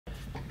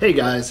Hey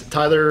guys,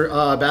 Tyler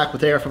back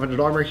with AR500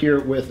 Armor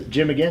here with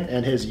Jim again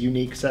and his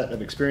unique set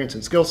of experience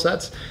and skill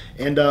sets.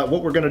 And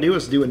what we're going to do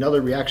is do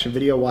another reaction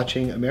video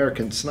watching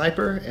American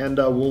Sniper, and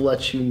we'll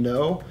let you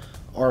know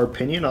our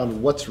opinion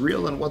on what's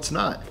real and what's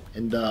not.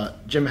 And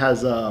Jim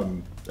has a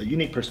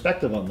unique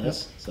perspective on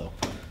this. So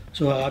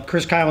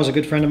Chris Kyle is a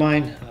good friend of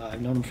mine. I've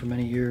known him for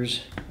many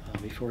years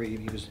before he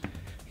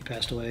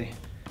passed away.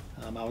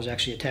 I was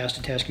actually attached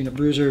to Task Unit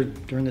Bruiser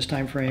during this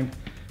time frame.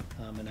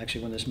 And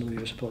actually when this movie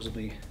was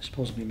supposedly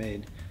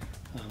made.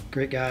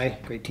 Great guy,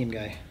 great team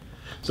guy.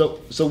 So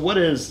what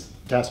is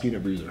Task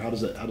Unit Bruiser? How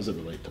does it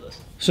relate to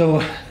this?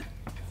 So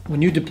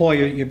when you deploy,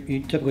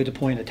 you're typically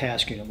deploying a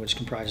task unit, which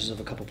comprises of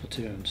a couple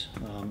platoons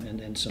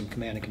and some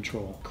command and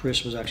control.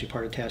 Chris was actually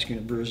part of Task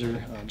Unit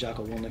Bruiser.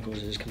 Jocko Wilnick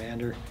was his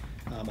commander.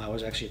 I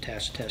was actually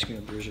attached to Task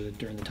Unit Bruiser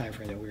during the time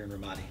frame that we were in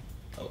Ramadi.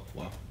 Oh,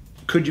 wow.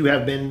 Could you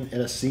have been in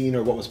a scene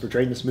or what was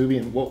portrayed in this movie,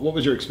 and what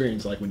was your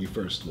experience like when you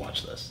first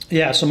watched this?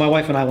 Yeah, so my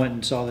wife and I went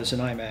and saw this in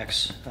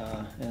IMAX,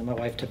 and my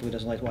wife typically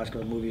doesn't like to watch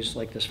movies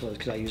like this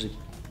because I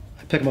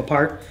pick them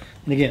apart.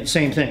 And again,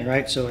 same thing,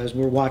 right? So as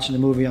we're watching the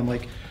movie, I'm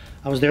like,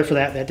 I was there for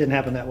that. That didn't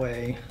happen that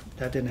way.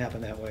 That didn't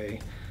happen that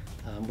way.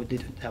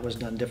 That was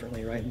done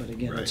differently, right? But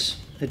again, right.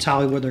 It's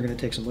Hollywood. They're going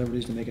to take some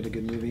liberties to make it a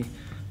good movie.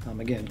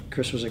 Again,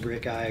 Chris was a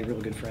great guy, a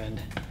real good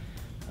friend,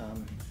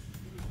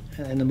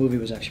 and the movie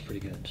was actually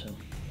pretty good. So.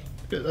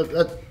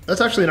 That's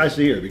actually nice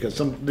to hear, because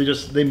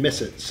they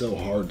miss it so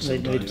hard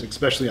sometimes, they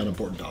especially on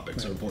important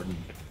topics, right. or important.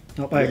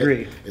 Nope, I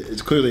agree.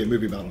 It's clearly a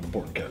movie about an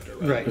important character,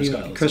 right?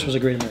 Right. Chris was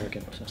a great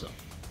American.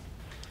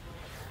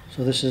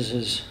 So this is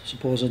his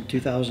supposed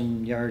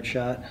 2,000-yard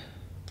shot.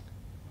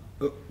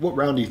 What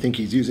round do you think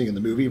he's using in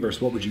the movie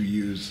versus what would you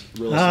use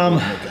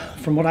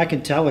realistically? From what I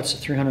can tell, it's a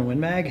 300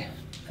 Win Mag,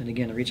 and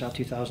again, to reach out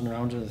 2,000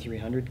 rounds with a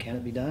 300, can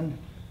it be done?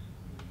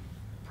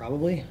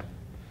 Probably.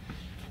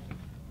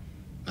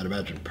 I'd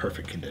imagine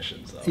perfect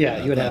conditions, though.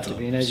 Yeah, you would have to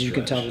be, and as you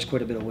can tell, there's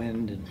quite a bit of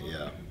wind. And,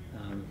 yeah.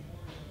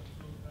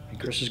 And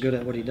Chris is good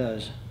at what he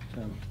does.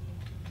 So.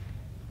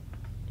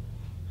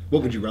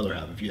 What would you rather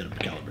have if you had a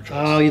caliber choice?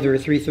 Either a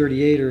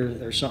 338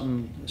 or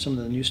something. Some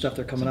of the new stuff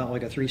they're coming out,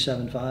 like a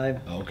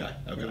 375. Oh, okay.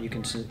 You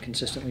can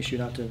consistently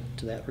shoot out to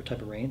that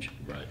type of range.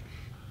 Right.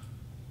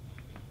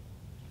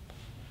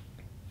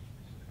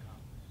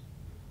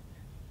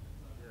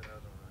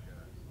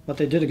 But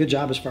they did a good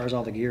job as far as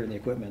all the gear and the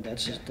equipment.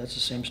 That's the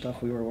same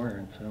stuff we were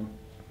wearing. So,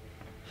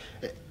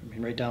 I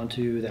mean, right down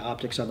to the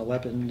optics on the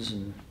weapons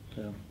and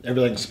so.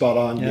 Everything's spot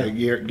on. Yeah.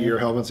 Gear,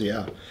 helmets.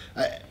 Yeah.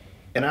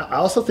 And I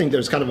also think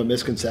there's kind of a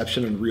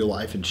misconception in real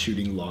life in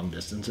shooting long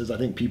distances. I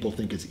think people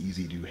think it's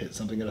easy to hit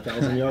something at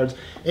 1,000 yards.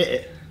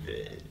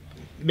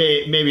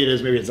 Maybe it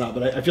is, maybe it's not,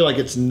 but I feel like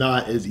it's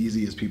not as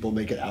easy as people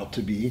make it out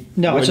to be.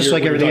 No, it's just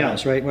like everything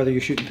else, right? Whether you're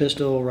shooting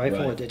pistol,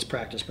 rifle, right. It's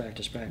practice,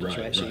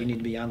 right? So you need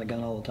to be on the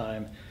gun all the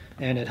time,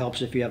 and it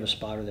helps if you have a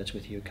spotter that's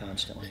with you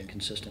constantly and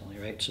consistently,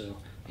 right? So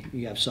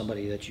you have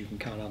somebody that you can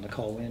count on to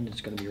call wind,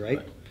 it's going to be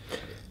right.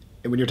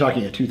 And when you're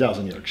talking a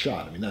 2,000-yard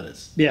shot, I mean, that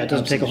is... Yeah, it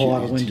doesn't take a whole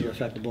lot of wind to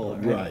affect the bullet,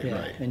 right? Right,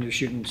 yeah. right. And you're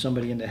shooting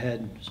somebody in the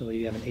head, so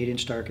you have an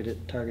 8-inch target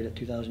at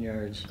 2,000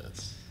 yards.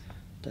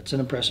 That's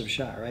an impressive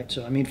shot, right?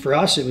 So, I mean, for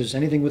us, it was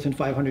anything within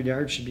 500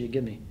 yards should be a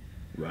gimme.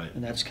 Right.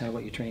 And that's kind of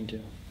what you train to.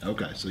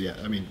 Okay, so yeah,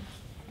 I mean,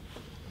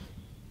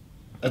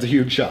 that's a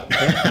huge shot.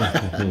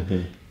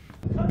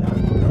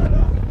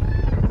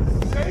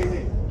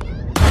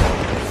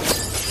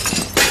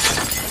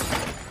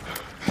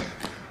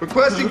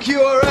 Requesting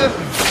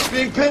QRF,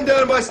 being pinned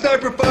down by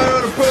sniper fire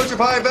on approach of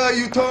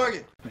high-value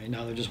target. Right,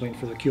 now they're just waiting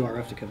for the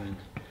QRF to come in.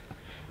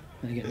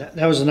 And again,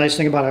 that was the nice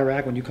thing about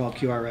Iraq. When you called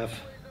QRF,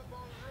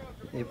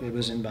 it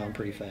was inbound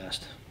pretty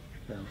fast.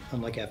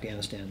 Unlike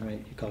Afghanistan,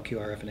 right? You call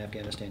QRF in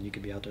Afghanistan, you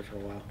could be out there for a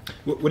while.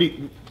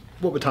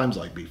 What would times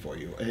like be for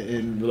you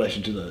in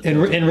relation to the...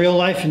 In real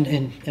life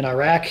in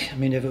Iraq, I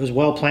mean, if it was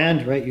well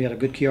planned, right, you had a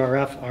good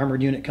QRF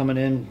armored unit coming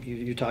in,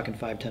 you're talking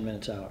 5-10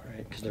 minutes out,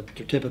 right? Because they're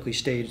typically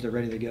staged, they're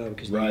ready to go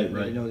because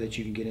they know that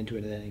you can get into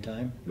it at any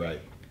time. Right.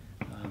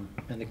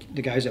 And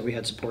the guys that we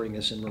had supporting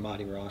us in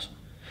Ramadi were awesome.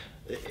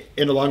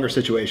 In a longer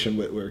situation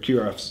where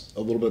QRF's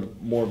a little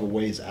bit more of a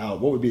ways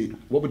out, what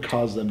would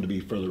cause them to be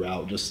further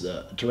out? Just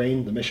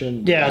terrain, the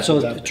mission? Yeah,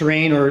 so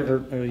terrain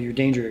or your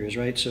danger areas,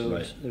 right?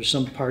 So there's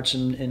some parts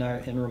in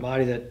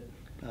Ramadi that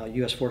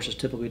U.S. forces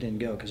typically didn't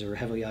go because they were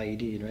heavily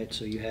IED'd, right?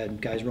 So you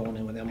had guys rolling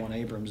in with M1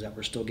 Abrams that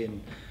were still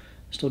getting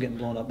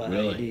blown up by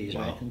IEDs,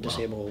 right, and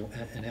disable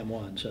an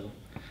M1. So,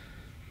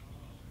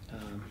 I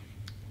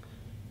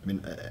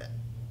mean.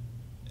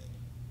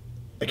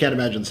 I can't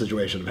imagine the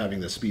situation of having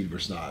this speed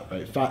versus not,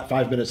 right?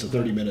 5 minutes to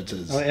 30 minutes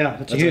is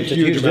that's a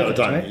huge amount of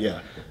time. Right?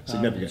 Yeah,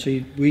 significant.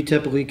 So we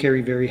typically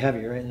carry very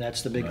heavy, right? And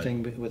that's the big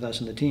thing with us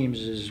in the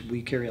teams is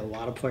we carry a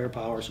lot of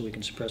firepower so we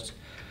can suppress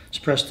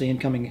the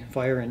incoming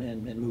fire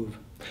and move.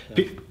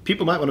 So.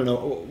 People might want to know,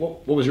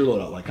 what was your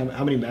loadout like?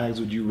 How many mags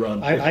would you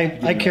run?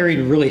 I carried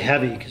really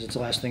heavy because it's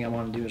the last thing I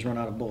want to do is run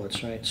out of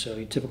bullets, right? So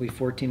you typically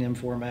 14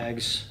 M4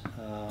 mags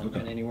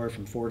and anywhere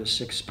from 4 to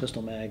 6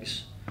 pistol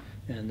mags.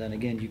 And then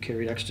again, you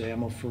carried extra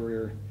ammo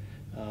for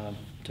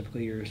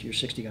typically your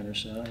 60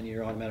 gunners and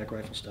your automatic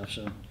rifle stuff.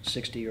 So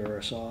 60 or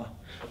a saw.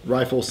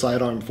 Rifle,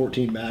 sidearm,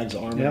 14 mags,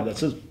 armor. Yep.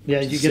 That's a Yeah,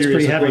 it gets serious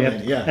pretty heavy.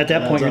 equipment. Yeah, At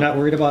that point, you're not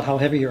worried about how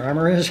heavy your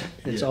armor is.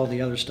 It's Yeah. all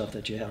the other stuff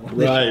that you have.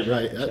 Right.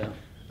 So.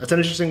 That's an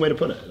interesting way to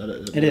put it.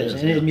 It is,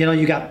 and you know,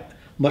 you got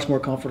much more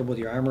comfortable with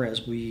your armor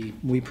as we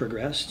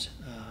progressed,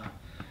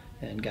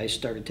 and guys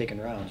started taking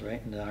rounds,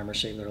 right? And the armor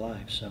saved their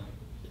lives. So.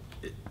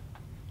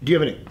 Do you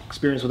have any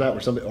experience with that,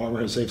 where somebody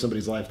armor has saved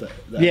somebody's life?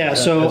 Yeah.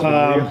 So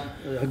has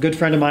been a good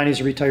friend of mine, he's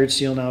a retired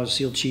SEAL now, he's a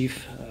SEAL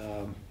chief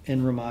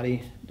in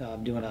Ramadi,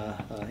 doing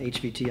a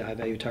HVT, high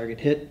value target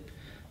hit.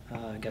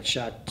 Got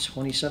shot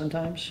 27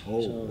 times.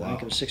 Oh, so wow. I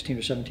think it was 16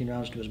 or 17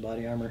 rounds to his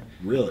body armor.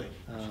 Really?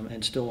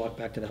 And still walked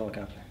back to the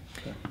helicopter.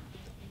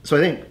 So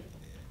I think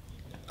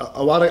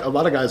a lot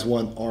of guys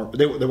want armor.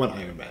 They want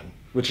Iron Man,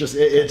 which just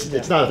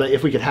it's not a thing.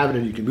 If we could have it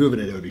and you can move in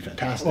it, it would be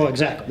fantastic. Oh,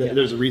 exactly. Yeah.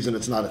 There's a reason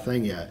it's not a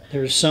thing yet.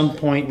 There's some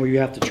point where you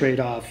have to trade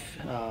off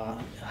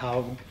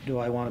how do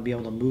I want to be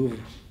able to move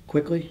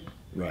quickly,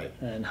 Right.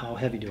 and how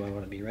heavy do I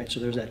want to be, right? So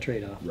there's that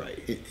trade-off.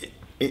 Right.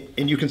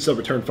 And you can still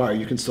return fire.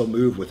 You can still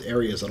move with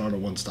areas that aren't a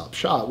one-stop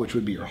shot, which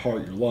would be your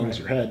heart, your lungs,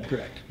 your head.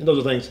 Correct. And those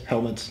are things,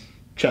 helmets,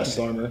 chest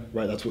armor,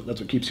 right? That's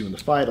what keeps you in the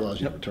fight, allows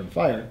you to return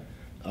fire.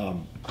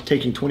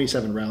 Taking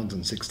 27 rounds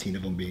and 16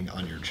 of them being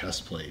on your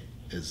chest plate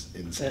is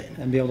insane.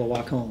 And be able to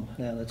walk home.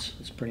 Yeah, that's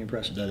pretty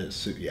impressive. That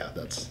is, yeah,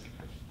 that's.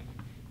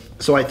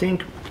 So I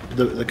think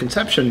the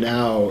conception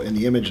now and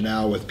the image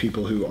now with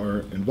people who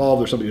aren't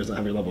involved or somebody who doesn't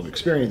have your level of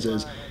experience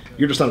is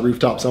you're just on a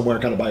rooftop somewhere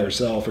kind of by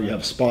yourself, or you have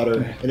a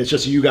spotter, and it's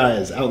just you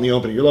guys out in the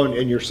open, you're alone,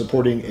 and you're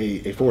supporting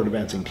a forward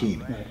advancing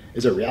team. Right.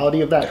 Is there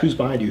reality of that? Who's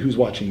behind you? Who's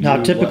watching you?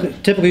 Now,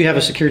 typically you have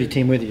a security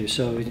team with you,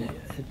 so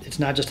it's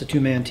not just a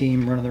two-man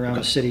team running around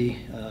the city.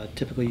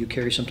 Typically you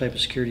carry some type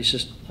of security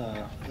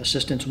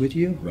assistance with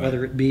you, Right.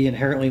 whether it be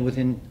inherently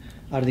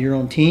out of your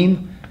own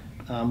team.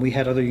 We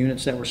had other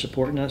units that were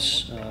supporting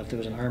us. If there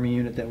was an Army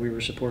unit that we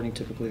were supporting,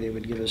 typically they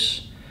would give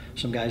us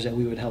some guys that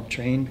we would help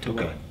train to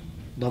what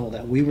level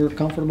that we were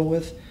comfortable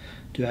with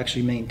to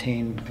actually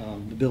maintain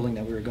the building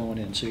that we were going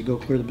in. So you go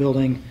clear the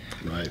building,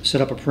 Right.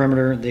 set up a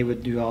perimeter. They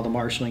would do all the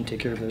marshaling, take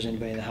care of if there's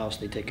anybody in the house.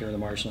 They take care of the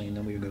marshaling, and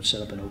then we would go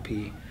set up an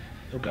OP,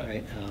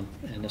 right,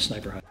 and a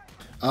sniper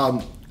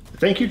hut.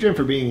 Thank you, Jim,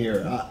 for being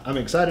here. I'm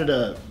excited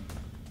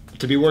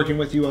to be working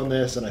with you on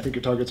this, and I think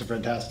your targets are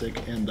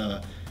fantastic. And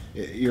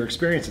your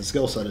experience and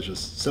skill set is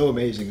just so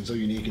amazing and so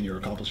unique in your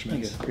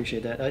accomplishments. Thank you.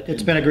 Appreciate that.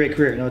 It's been a great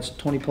career. You know, it's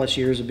 20 plus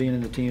years of being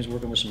in the teams,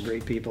 working with some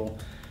great people.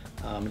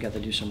 Got to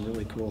do some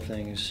really cool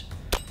things.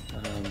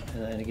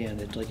 And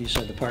again, like you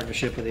said, the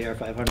partnership with the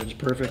AR500 is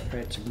perfect.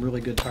 Right? It's a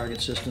really good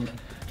target system.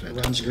 It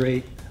runs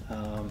great,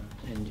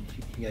 and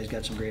you guys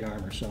got some great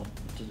armor, so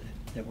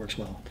it works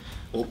well.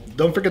 Well,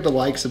 don't forget to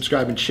like,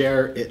 subscribe, and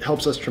share. It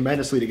helps us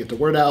tremendously to get the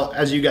word out.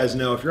 As you guys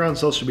know, if you're on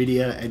social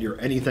media and you're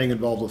anything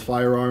involved with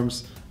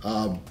firearms,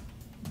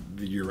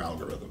 your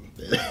algorithm.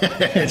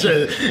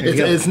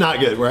 It's not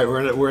good, right?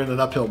 We're in an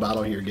uphill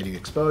battle here, getting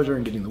exposure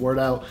and getting the word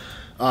out.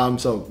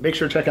 So make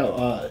sure to check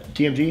out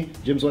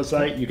TMG, Jim's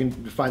website. You can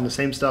find the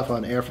same stuff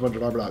on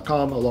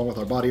AR500armor.com along with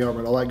our body armor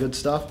and all that good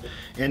stuff.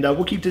 And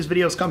we'll keep these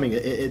videos coming.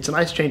 It's a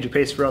nice change of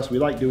pace for us. We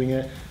like doing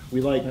it.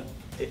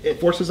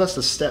 It forces us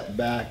to step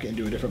back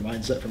into a different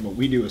mindset from what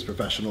we do as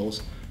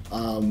professionals.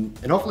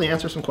 And hopefully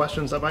answer some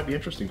questions that might be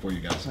interesting for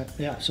you guys.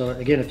 Yeah, so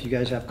again, if you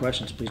guys have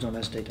questions, please don't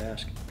hesitate to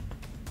ask.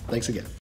 Thanks again.